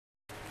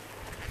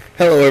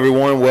Hello,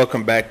 everyone.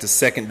 Welcome back to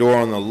Second Door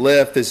on the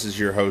Left. This is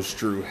your host,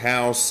 Drew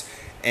House,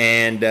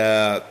 and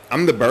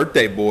I'm the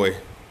birthday boy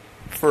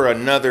for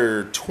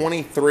another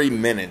 23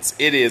 minutes.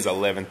 It is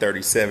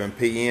 11:37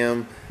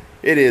 p.m.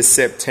 It is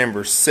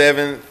September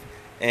 7th,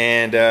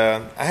 and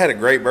I had a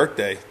great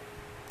birthday.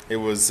 It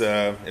was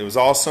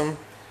awesome.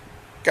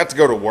 Got to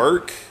go to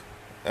work.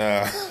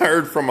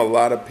 Heard from a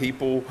lot of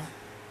people.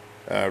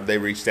 They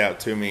reached out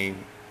to me,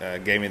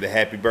 gave me the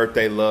happy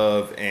birthday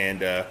love,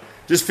 and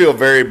just feel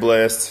very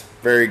blessed,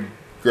 very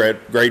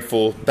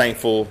grateful,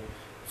 thankful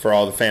for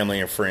all the family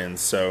and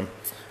friends. So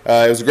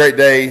it was a great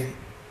day,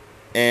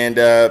 and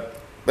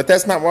but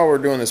that's not why we're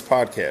doing this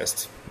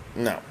podcast.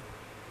 No.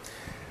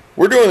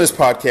 We're doing this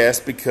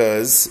podcast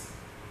because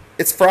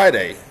it's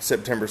Friday,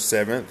 September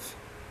 7th,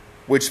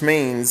 which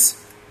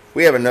means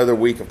we have another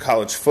week of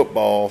college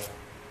football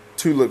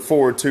to look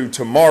forward to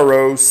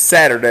tomorrow,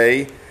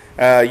 Saturday.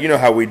 You know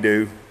how we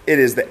do. It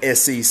is the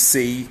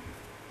SEC.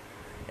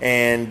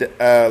 And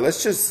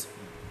let's just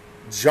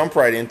jump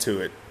right into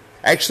it.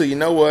 Actually, you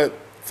know what?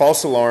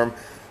 False alarm.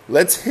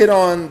 Let's hit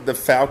on the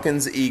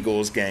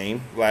Falcons-Eagles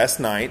game last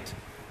night.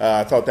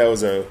 I thought that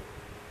was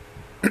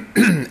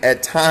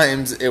at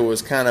times it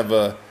was kind of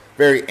a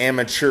very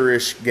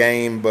amateurish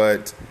game,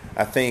 but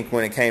I think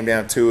when it came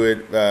down to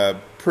it,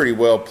 pretty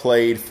well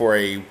played for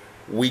a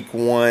Week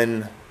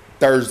 1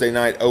 Thursday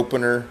night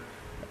opener.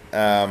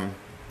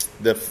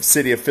 The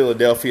city of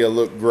Philadelphia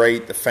looked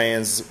great. The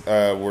fans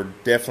were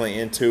definitely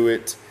into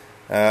it.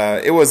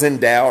 It was in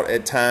doubt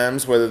at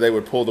times whether they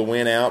would pull the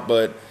win out,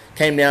 but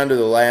came down to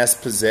the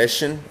last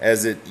possession,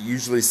 as it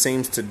usually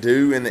seems to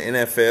do in the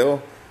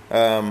NFL.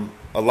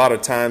 A lot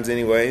of times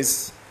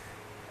anyways.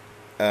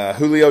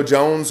 Julio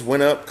Jones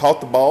went up,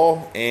 caught the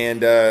ball,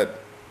 and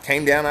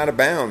came down out of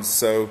bounds.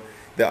 So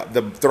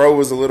the throw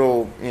was a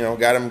little,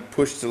 got him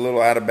pushed a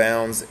little out of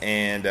bounds,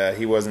 and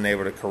he wasn't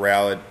able to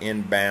corral it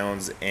in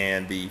bounds,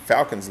 and the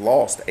Falcons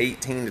lost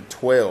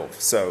 18-12.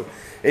 So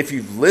if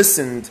you've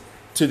listened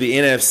to the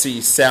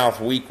NFC South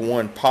Week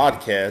 1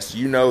 podcast,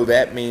 you know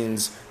that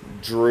means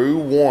Drew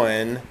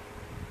 1,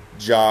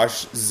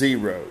 Josh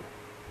 0.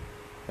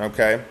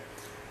 Okay?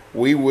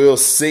 We will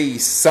see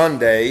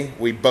Sunday.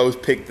 We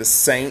both picked the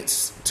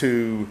Saints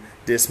to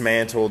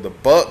dismantle the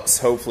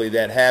Bucs. Hopefully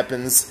that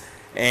happens.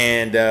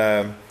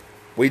 And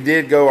we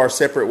did go our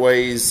separate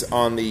ways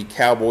on the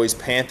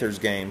Cowboys-Panthers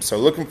game. So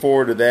looking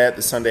forward to that,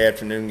 the Sunday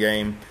afternoon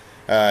game.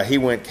 He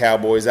went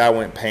Cowboys, I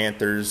went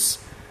Panthers.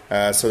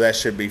 So that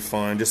should be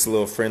fun. Just a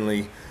little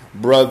friendly,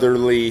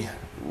 brotherly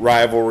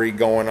rivalry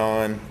going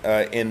on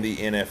in the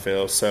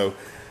NFL. So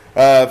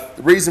the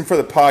reason for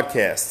the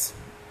podcast,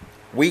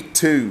 Week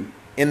 2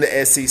 in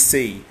the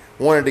SEC.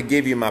 Wanted to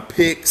give you my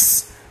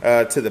picks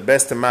to the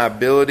best of my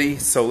ability.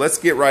 So let's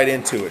get right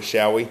into it,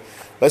 shall we?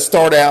 Let's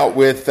start out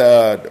with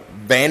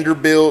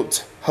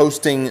Vanderbilt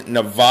hosting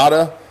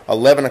Nevada,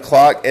 11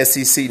 o'clock,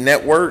 SEC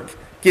Network.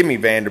 Give me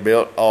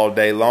Vanderbilt all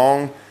day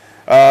long.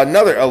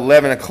 Another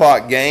 11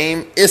 o'clock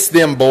game. It's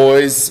them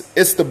boys.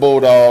 It's the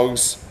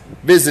Bulldogs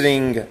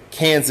visiting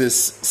Kansas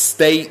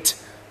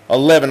State.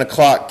 11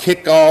 o'clock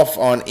kickoff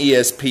on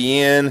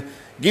ESPN.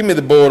 Give me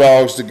the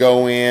Bulldogs to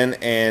go in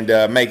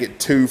and make it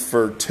 2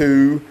 for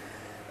 2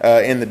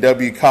 in the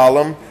W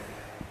column.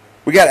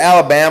 We got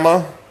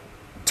Alabama.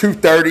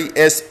 2:30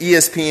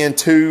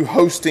 ESPN2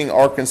 hosting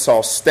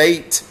Arkansas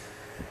State.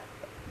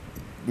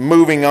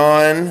 Moving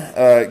on,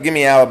 give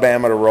me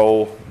Alabama to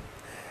roll.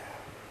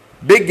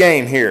 Big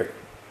game here.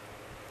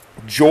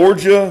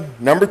 Georgia,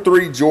 number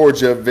 3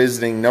 Georgia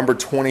visiting number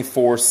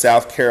 24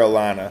 South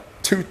Carolina.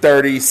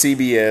 2:30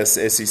 CBS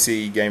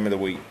SEC game of the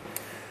week.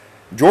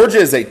 Georgia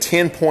is a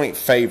 10-point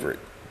favorite.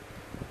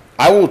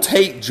 I will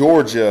take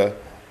Georgia,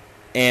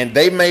 and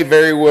they may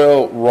very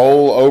well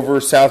roll over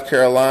South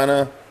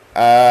Carolina.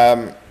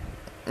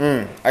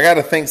 I got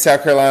to think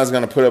South Carolina is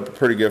going to put up a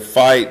pretty good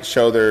fight,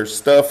 show their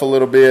stuff a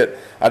little bit.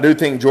 I do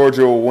think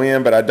Georgia will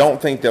win, but I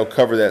don't think they'll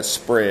cover that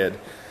spread.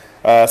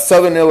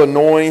 Southern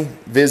Illinois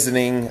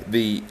visiting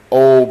the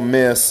Ole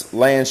Miss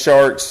Land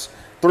Sharks.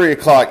 3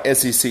 o'clock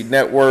SEC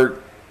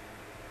Network.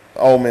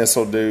 Ole Miss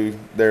will do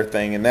their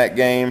thing in that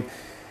game.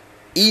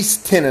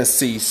 East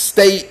Tennessee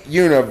State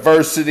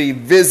University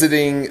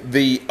visiting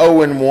the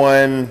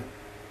 0-1,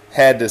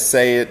 had to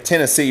say it,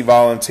 Tennessee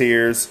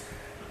Volunteers.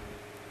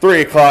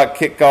 3 o'clock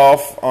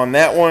kickoff on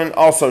that one.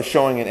 Also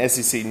showing an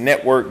SEC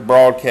Network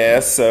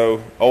broadcast.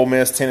 So Ole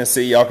Miss,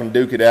 Tennessee, y'all can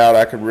duke it out.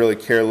 I could really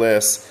care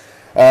less.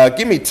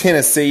 Give me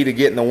Tennessee to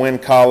get in the win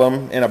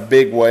column in a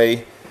big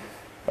way.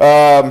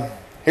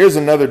 Here's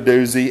another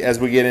doozy as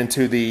we get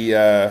into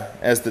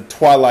as the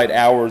twilight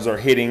hours are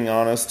hitting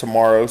on us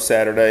tomorrow,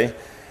 Saturday.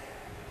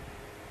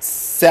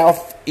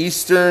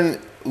 Southeastern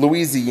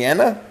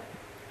Louisiana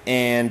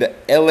and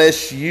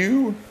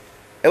LSU.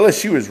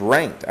 LSU is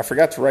ranked. I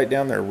forgot to write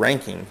down their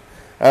ranking.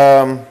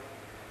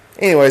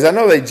 Anyways, I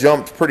know they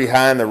jumped pretty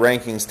high in the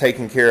rankings,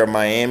 taking care of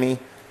Miami.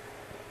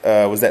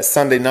 Was that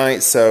Sunday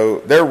night? So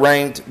they're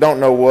ranked. Don't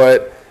know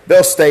what.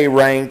 They'll stay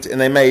ranked, and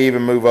they may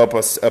even move up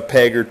a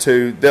peg or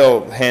two.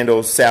 They'll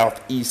handle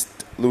Southeast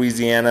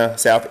Louisiana,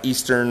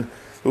 Southeastern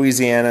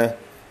Louisiana,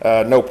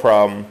 no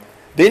problem.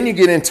 Then you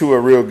get into a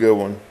real good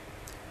one.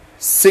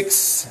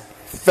 6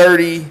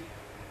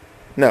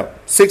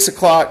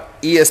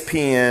 o'clock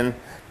ESPN,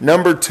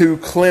 number 2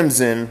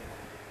 Clemson,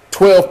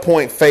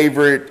 12-point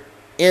favorite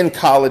in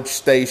College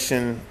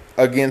Station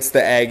against the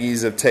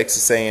Aggies of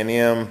Texas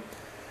A&M.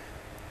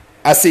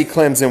 I see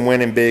Clemson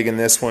winning big in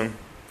this one.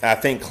 I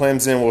think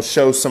Clemson will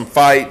show some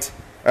fight.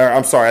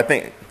 I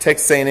think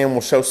Texas A&M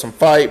will show some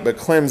fight, but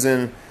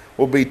Clemson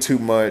will be too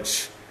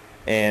much,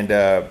 and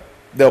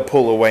they'll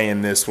pull away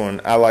in this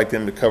one. I like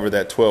them to cover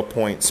that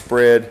 12-point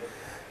spread.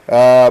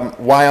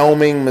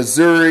 Wyoming,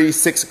 Missouri,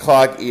 6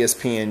 o'clock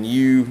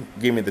ESPNU.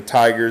 Give me the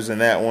Tigers in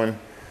that one.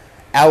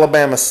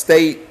 Alabama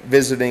State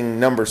visiting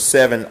number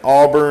 7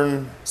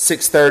 Auburn,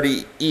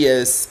 6:30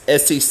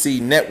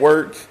 SEC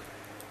Network.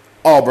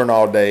 Auburn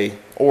all day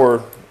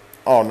or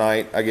all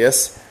night, I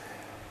guess.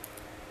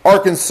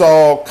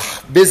 Arkansas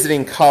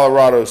visiting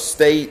Colorado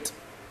State,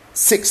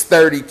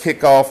 6:30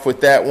 kickoff with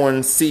that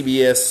one.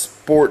 CBS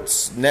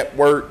Sports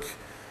Network.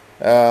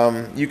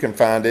 You can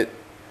find it.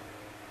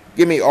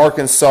 Give me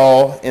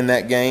Arkansas in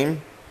that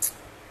game.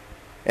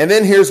 And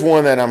then here's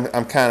one that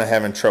I'm kind of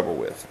having trouble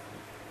with.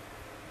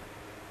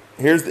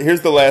 Here's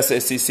the last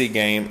SEC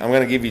game. I'm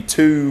going to give you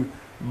 2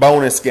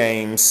 bonus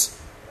games.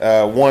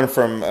 One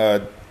from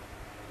the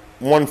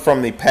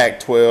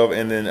Pac-12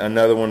 and then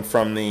another one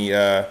from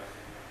the,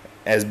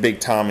 as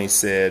Big Tommy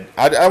said.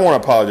 I want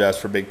to apologize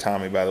for Big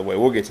Tommy, by the way.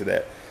 We'll get to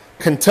that.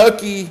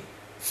 Kentucky,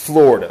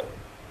 Florida.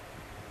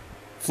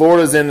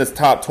 Florida's in the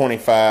top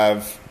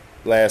 25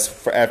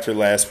 after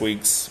last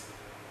week's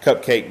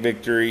cupcake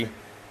victory,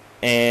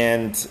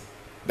 and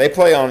they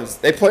play on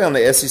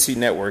the SEC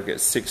Network at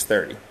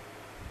 6:30.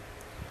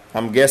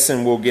 I'm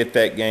guessing we'll get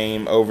that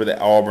game over the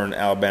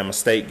Auburn-Alabama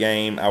State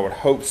game. I would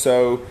hope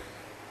so.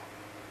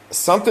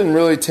 Something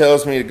really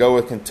tells me to go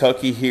with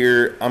Kentucky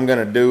here. I'm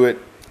going to do it.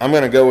 I'm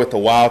going to go with the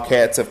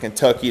Wildcats of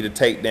Kentucky to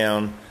take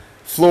down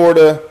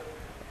Florida.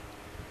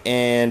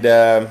 And,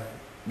 I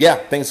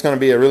think it's going to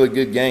be a really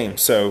good game.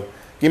 So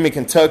give me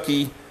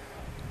Kentucky.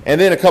 And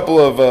then a couple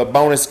of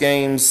bonus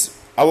games.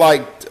 I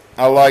like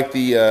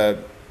the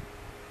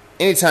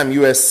anytime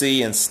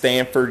USC and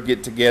Stanford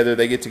get together.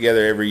 They get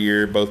together every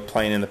year, both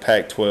playing in the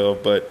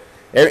Pac-12. But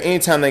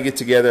anytime they get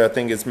together, I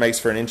think it makes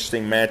for an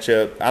interesting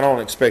matchup. I don't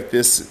expect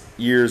this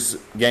year's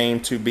game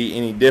to be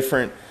any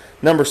different.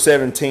 Number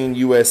 17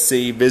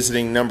 USC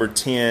visiting number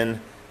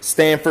 10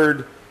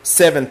 Stanford,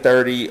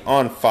 7:30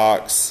 on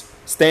Fox.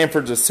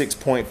 Stanford's a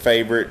 6-point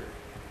favorite.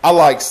 I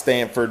like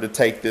Stanford to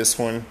take this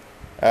one,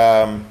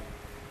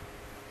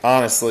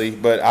 honestly,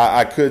 but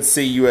I could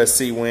see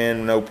USC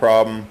win, no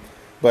problem.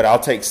 But I'll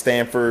take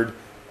Stanford.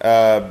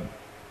 I'll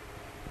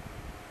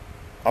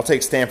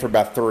take Stanford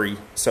by 3,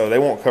 so they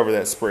won't cover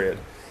that spread.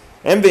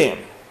 And then,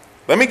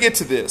 let me get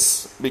to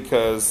this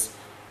because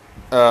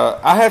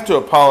I have to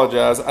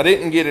apologize. I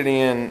didn't get it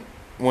in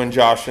when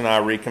Josh and I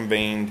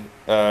reconvened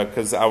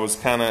because I was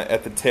kind of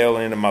at the tail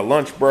end of my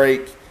lunch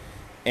break,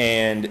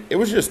 and it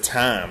was just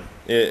time.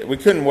 We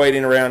couldn't wait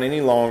around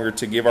any longer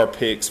to give our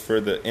picks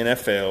for the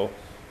NFL.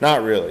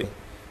 Not really.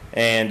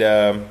 And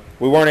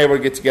we weren't able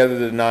to get together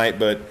tonight,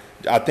 but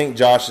I think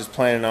Josh is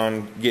planning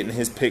on getting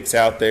his picks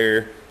out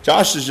there.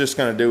 Josh is just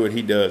going to do what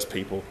he does,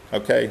 people.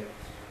 Okay,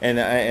 and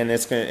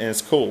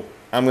it's cool.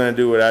 I'm going to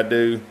do what I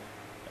do.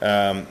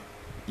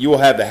 You will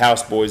have the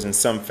house boys in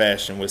some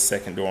fashion with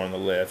Second Door on the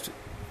Left.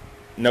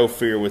 No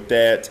fear with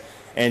that.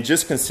 And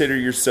just consider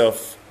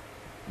yourself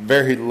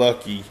very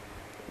lucky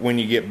when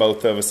you get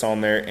both of us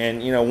on there.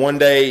 And, one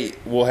day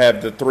we'll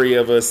have the 3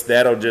 of us.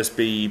 That'll just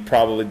be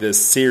probably the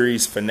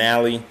series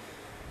finale.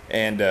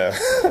 And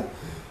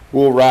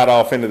we'll ride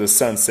off into the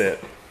sunset.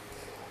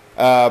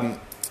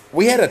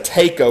 We had a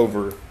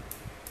takeover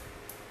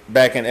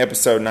back in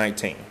episode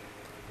 19.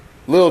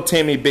 Little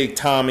Timmy, Big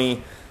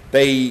Tommy,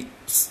 they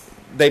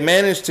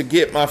managed to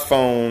get my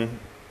phone.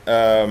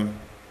 They're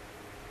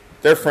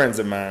friends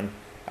of mine.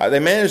 They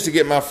managed to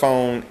get my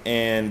phone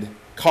and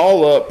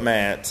call up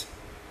Matt.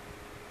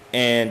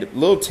 And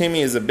Little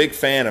Timmy is a big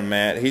fan of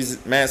Matt.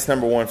 He's Matt's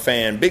number 1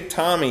 fan. Big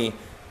Tommy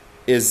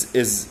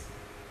is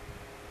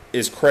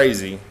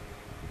crazy.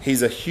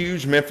 He's a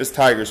huge Memphis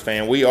Tigers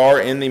fan. We are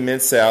in the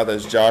Mid-South,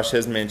 as Josh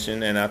has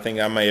mentioned, and I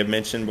think I may have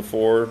mentioned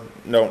before.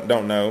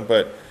 Don't know,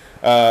 but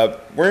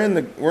we're in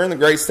the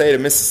great state of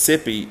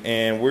Mississippi,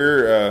 and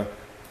we're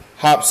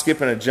hop,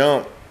 skip, and a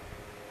jump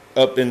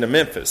up into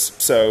Memphis.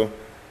 So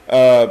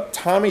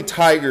Tommy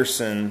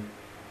Tigerson,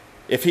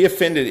 if he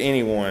offended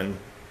anyone,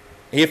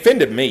 he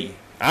offended me.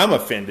 I'm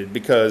offended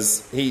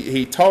because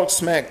he talked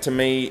smack to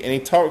me, and he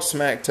talked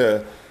smack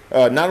to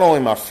not only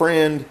my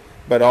friend,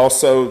 but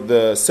also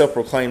the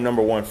self-proclaimed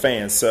number 1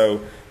 fan.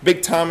 So,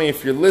 Big Tommy,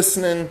 if you're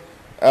listening,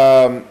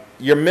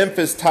 your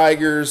Memphis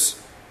Tigers,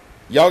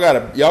 y'all got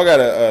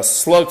a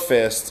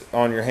slugfest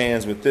on your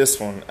hands with this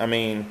one. I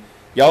mean,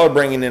 y'all are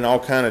bringing in all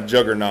kind of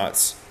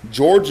juggernauts.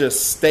 Georgia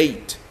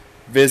State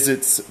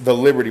visits the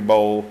Liberty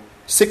Bowl,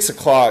 6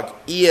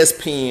 o'clock,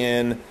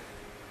 ESPN,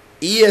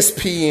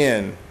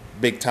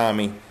 Big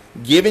Tommy,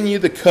 giving you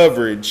the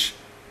coverage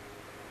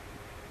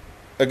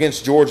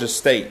against Georgia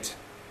State.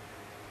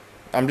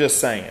 I'm just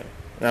saying.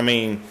 I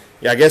mean,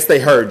 yeah, I guess they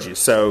heard you.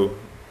 So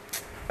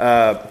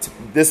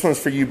this one's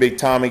for you, Big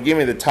Tommy. Give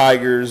me the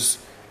Tigers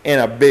in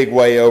a big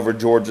way over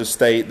Georgia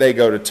State. They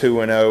go to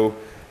 2-0.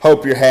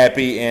 Hope you're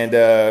happy, and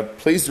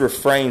please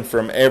refrain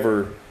from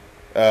ever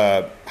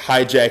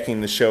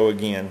hijacking the show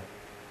again.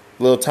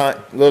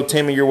 Little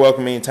Timmy, you're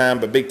welcome anytime,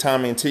 but Big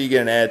Tommy, until you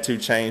get an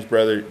attitude change,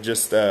 brother,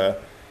 just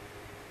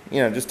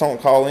just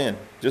don't call in.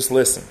 Just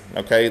listen,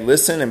 okay?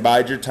 Listen and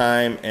bide your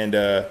time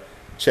and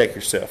check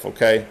yourself,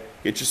 okay?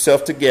 Get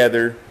yourself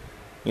together,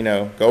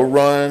 go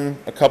run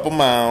a couple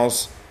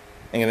miles,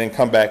 and then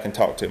come back and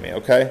talk to me,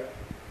 okay?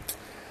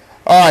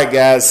 All right,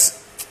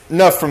 guys,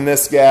 enough from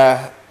this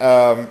guy.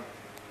 I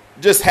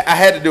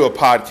had to do a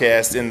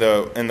podcast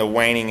in the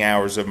waning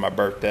hours of my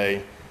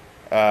birthday.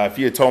 If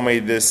you had told me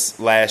this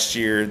last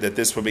year that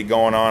this would be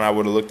going on, I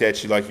would have looked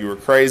at you like you were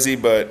crazy,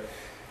 but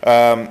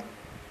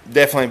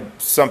definitely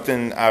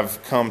something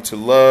I've come to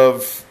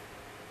love.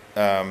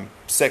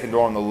 Second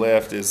door on the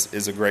left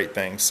is a great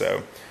thing.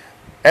 So,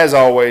 as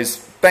always,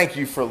 thank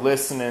you for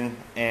listening,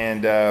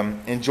 and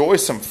enjoy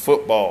some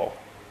football.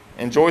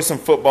 Enjoy some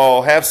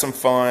football. Have some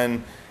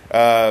fun.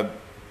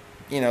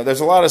 There's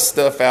a lot of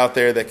stuff out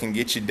there that can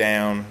get you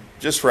down.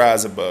 Just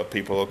rise above,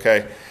 people,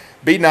 okay?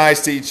 Be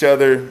nice to each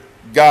other.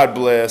 God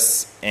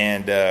bless,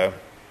 and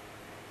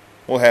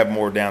we'll have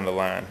more down the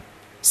line.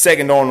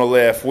 Second door on the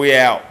left. We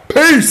out.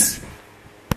 Peace!